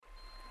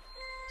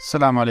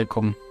السلام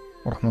عليكم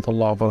ورحمة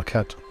الله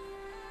وبركاته.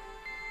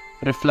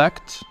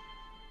 ريفلكت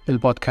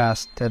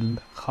البودكاست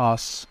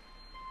الخاص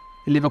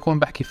اللي بكون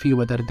بحكي فيه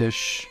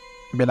ودردش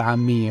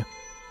بالعامية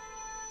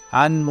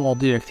عن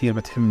مواضيع كتير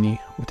بتهمني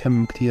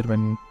وتهم كتير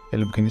من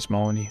اللي ممكن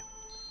يسمعوني.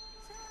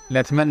 اللي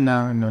أتمنى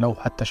إنه لو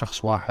حتى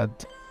شخص واحد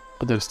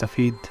قدر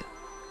يستفيد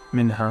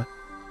منها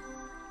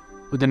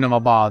ودنا مع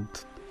بعض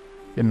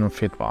إنه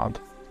نفيد بعض.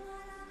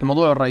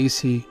 الموضوع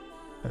الرئيسي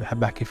اللي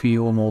بحب أحكي فيه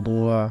هو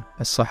موضوع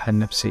الصحة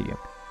النفسية.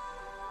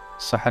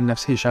 الصحة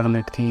النفسية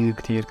شغلة كتير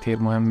كتير كتير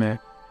مهمة،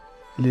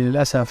 اللي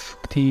للأسف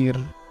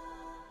كتير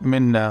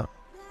منا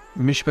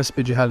مش بس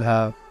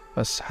بجهلها،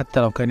 بس حتى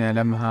لو كان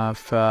يعلمها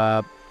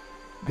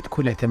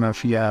فبتكون الاهتمام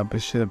فيها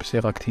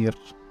بصيغة كتير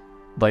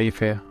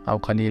ضعيفة أو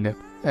قليلة.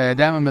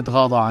 دائما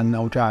بنتغاضى عن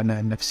أوجاعنا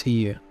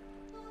النفسية،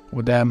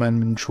 ودائما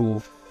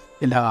بنشوف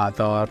إلها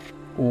أعذار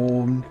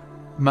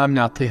وما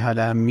بنعطيها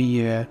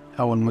الأهمية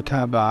أو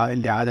المتابعة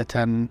اللي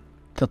عادة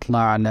تطلع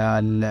على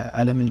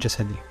الألم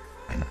الجسدي،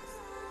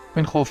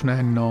 من خوفنا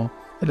إنه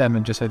الألم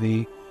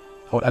الجسدي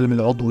أو الألم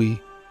العضوي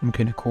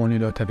ممكن يكون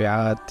له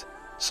تبعات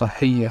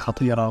صحية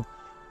خطيرة،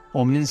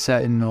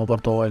 ومننسى إنه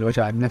برضو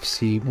الوجع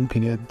النفسي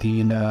ممكن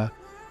يؤدي إلى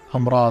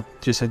أمراض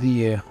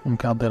جسدية،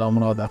 ممكن يؤدي إلى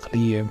أمراض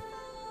عقلية،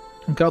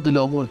 ممكن يؤدي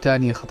إلى أمور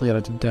تانية خطيرة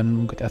جدا،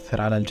 ممكن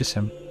تأثر على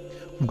الجسم،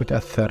 ممكن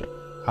تأثر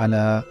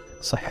على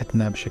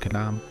صحتنا بشكل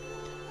عام،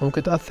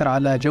 ممكن تأثر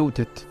على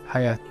جودة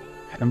حياة.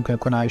 إحنا ممكن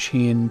نكون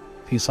عايشين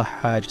في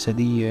صحة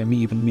جسدية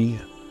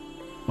 100%،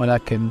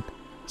 ولكن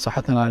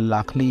صحتنا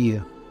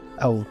العقلية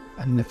أو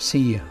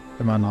النفسية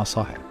بمعنى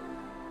أصح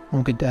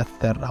ممكن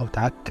تأثر أو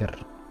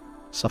تعكر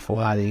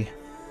صفو هذه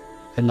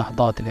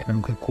اللحظات اللي احنا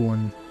ممكن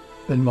نكون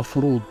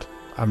المفروض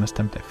عم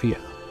نستمتع فيها،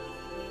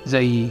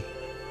 زي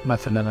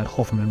مثلا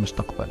الخوف من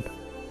المستقبل،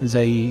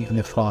 زي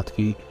الإفراط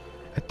في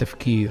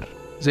التفكير،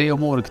 زي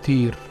أمور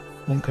كتير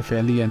ممكن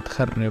فعليا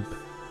تخرب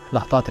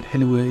اللحظات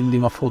الحلوة اللي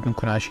مفروض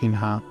نكون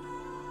عايشينها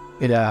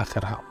إلى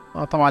آخرها.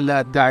 طبعا لا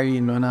أدعي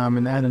أنه أنا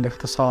من أهل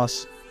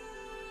الاختصاص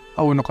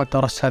أو أنه قد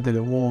درست هذه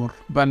الأمور،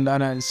 بل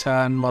أنا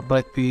إنسان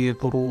مريت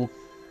بظروف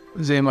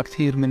زي ما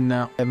كثير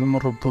منا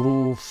بمر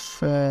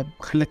بظروف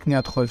خلتني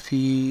أدخل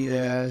في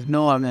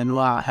نوع من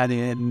أنواع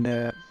هذه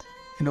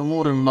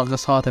الأمور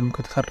المنغصات اللي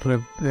ممكن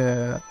تخرب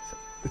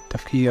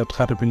التفكير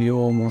وتخرب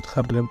اليوم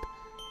وتخرب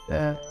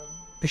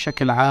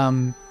بشكل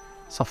عام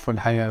صفو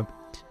الحياة.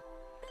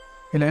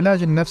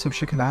 العلاج النفسي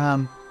بشكل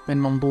عام من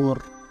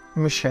منظور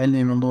مش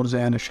علمي، منظور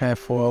زي أنا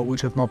شايفه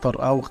وجهة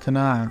نظر أو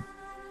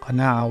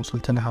قناعة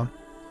وصلت لها،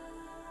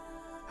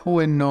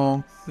 هو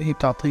إنه هي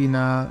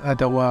بتعطينا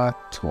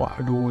أدوات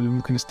وحلول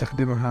ممكن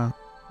نستخدمها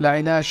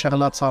لعلاج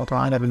شغلات صارت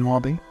معنا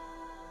بالماضي،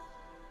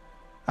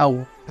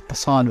 أو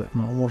التصالح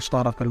مع أمور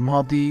صارت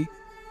بالماضي.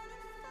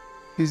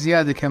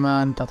 بزيادة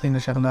كمان تعطينا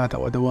شغلات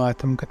أو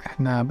أدوات ممكن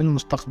إحنا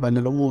بالمستقبل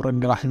الأمور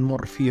اللي راح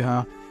نمر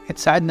فيها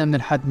تساعدنا من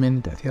الحد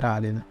من تأثيرها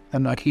علينا،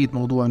 لأنه أكيد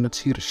موضوع إنه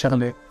تصير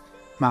الشغلة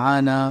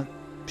معانا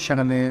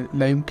شغلة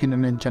لا يمكن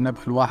أن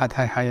نتجنبها. الواحد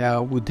هاي حياة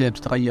ودها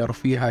بتتغير،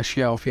 وفيها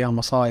أشياء وفيها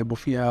مصايب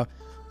وفيها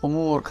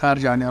أمور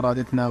خارجة عن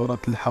إرادتنا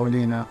وإرادة اللي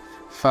حوالينا،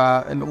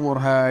 فالأمور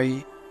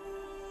هاي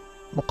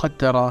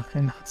مقدرة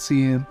إنها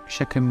تصير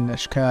بشكل من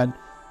الأشكال.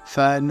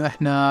 فإنه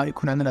إحنا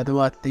يكون عندنا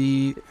أدوات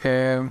دي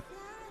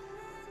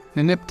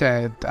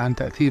نبتعد عن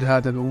تأثير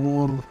هذا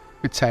الأمور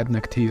بتساعدنا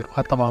كتير.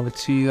 وهذا طبعا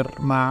بتصير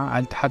مع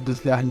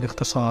التحدث لأهل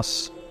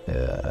الاختصاص،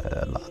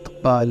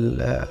 الأطباء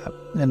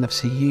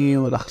النفسيين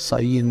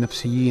والأخصائيين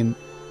النفسيين.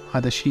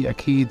 هذا شيء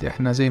أكيد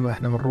إحنا زي ما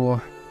إحنا بنروح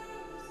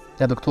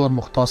لدكتور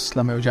مختص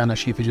لما يوجعنا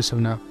شيء في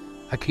جسمنا،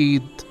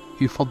 أكيد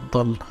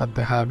يفضل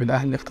الذهاب إلى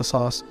أهل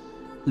الاختصاص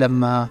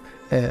لما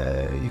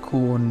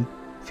يكون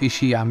في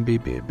شيء عم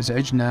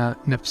بيزعجنا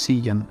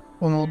نفسيا.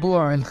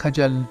 وموضوع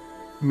الخجل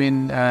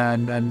من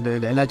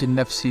العلاج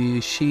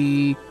النفسي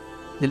شيء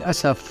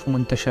للأسف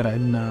منتشر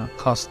عندنا،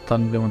 خاصة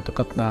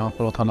بمنطقتنا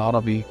في الوطن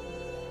العربي،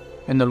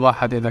 إن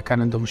الواحد إذا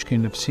كان عنده مشكلة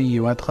نفسية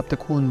وقد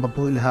تكون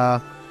برضو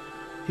لها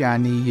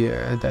يعني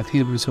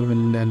تأثير بسبب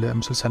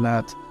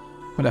المسلسلات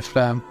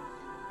والأفلام،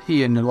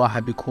 هي إن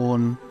الواحد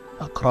بيكون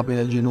أقرب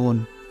إلى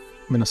الجنون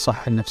من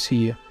الصحة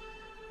النفسية.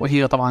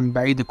 وهي طبعا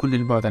بعيدة كل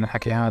البعد عن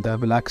الحكي هذا،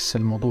 بالعكس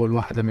الموضوع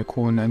الواحد لما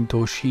يكون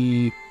عنده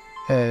شيء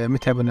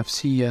متعب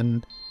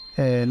نفسيا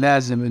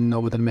لازم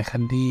إنه بدل ما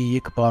يخليه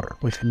يكبر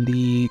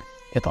ويخليه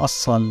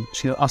يتأصل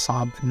شيء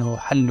أصعب إنه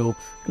حله،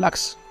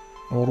 بالعكس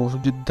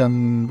أموره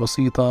جدا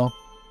بسيطة،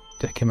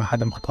 تحكي مع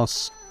حدا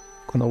مختص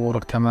يكون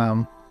أمورك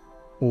تمام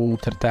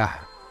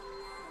وترتاح.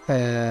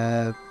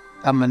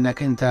 أما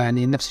أنك أنت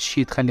يعني نفس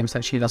الشيء تخلي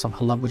مثلا شيء لا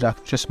سمح الله بوجعك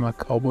في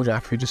جسمك أو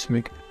بوجعك في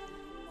جسمك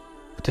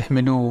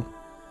وتحملوه،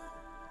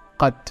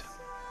 قد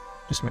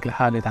جسمك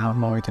لحاله يتعامل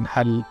معه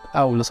ويتنحل،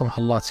 أو لا سمح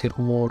الله تصير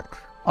أمور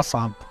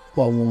أصعب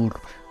وأمور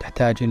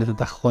تحتاج إلى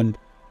تدخل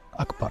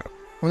أكبر.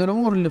 ومن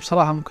الأمور اللي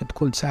بصراحة ممكن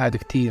تكون تساعد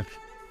كتير،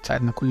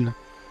 تساعدنا كلنا،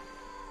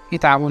 هي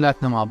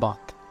تعاملاتنا مع بعض،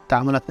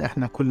 تعاملاتنا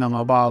إحنا كلنا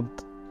مع بعض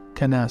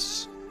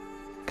كناس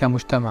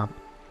كمجتمع.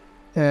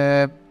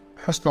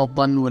 حسن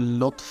الظن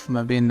واللطف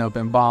ما بيننا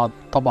وبين بعض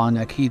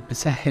طبعا أكيد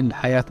بسهل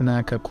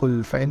حياتنا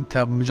ككل. فأنت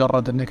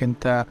مجرد أنك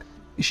أنت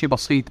إشي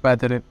بسيط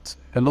بادرت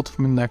اللطف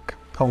منك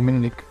أو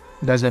منك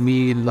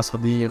لزميل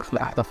لصديق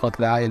لأحد أفراد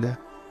العائلة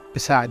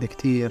بساعد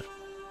كتير.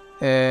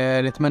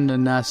 نتمنى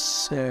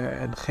الناس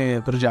الخير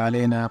برجع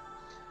علينا.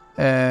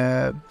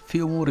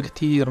 في أمور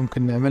كتير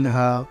ممكن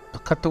نعملها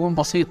قد تكون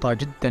بسيطة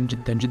جدا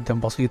جدا جدا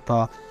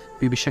بسيطة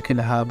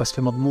بشكلها، بس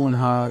في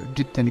مضمونها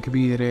جدا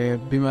كبيرة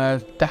بما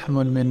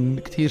تحمل من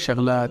كتير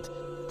شغلات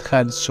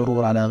تخلي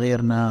السرور على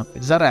غيرنا،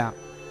 زرع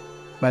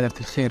بذرة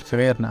الخير في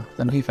غيرنا،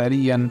 لأنه هي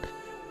فعليا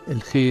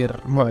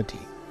الخير معدي.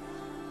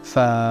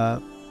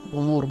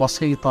 فأمور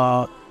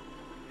بسيطة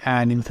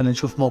يعني مثلا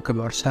نشوف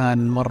موكب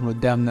عرسان مر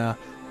قدامنا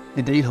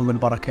ندعي لهم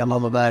البركة،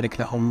 اللهم بارك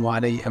لهم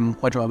وعليهم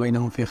واجمع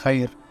بينهم في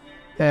خير.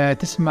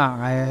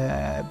 تسمع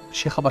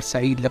شيء خبر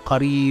سعيد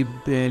لقريب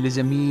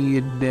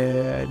لزميل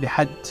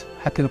لحد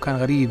حتى لو كان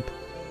غريب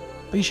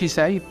أي شيء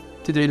سعيد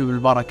تدعي له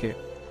بالبركة.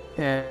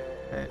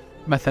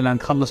 مثلا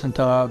تخلص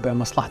أنت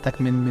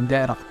بمصلحتك من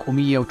دائرة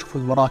حكومية وتشوف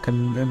وراك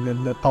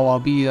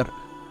الطوابير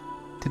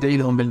تدعي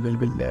لهم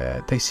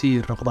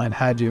بالتيسير قضاء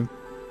الحاجة،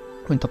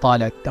 وانت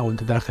طالع أو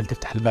انت داخل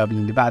تفتح الباب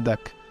اللي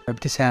بعدك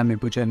ابتسامة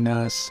بوجه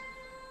الناس.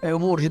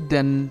 أمور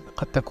جدا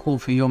قد تكون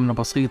في يومنا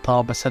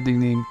بسيطة، بس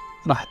صدقني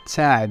راح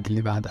تساعد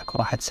اللي بعدك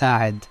وراح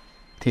تساعد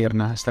كثير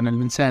ناس، لأن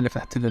الإنسان اللي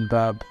فتحت له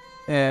الباب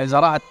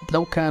زرعت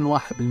لو كان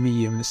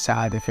 1% من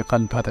السعادة في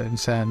قلب هذا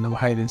الإنسان أو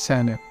هاي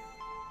الإنسانة،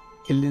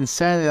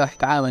 الإنسان اللي راح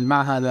يتعامل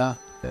مع هذا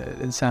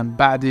الإنسان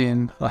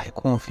بعدين راح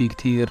يكون فيه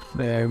كثير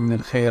من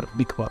الخير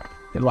بيكبر.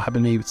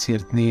 1% بتصير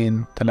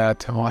 2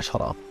 3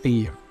 و10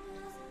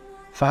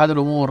 فهذا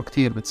الأمور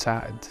كثير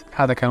بتساعد.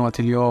 هذا كان وقت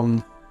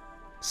اليوم،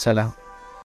 سلام.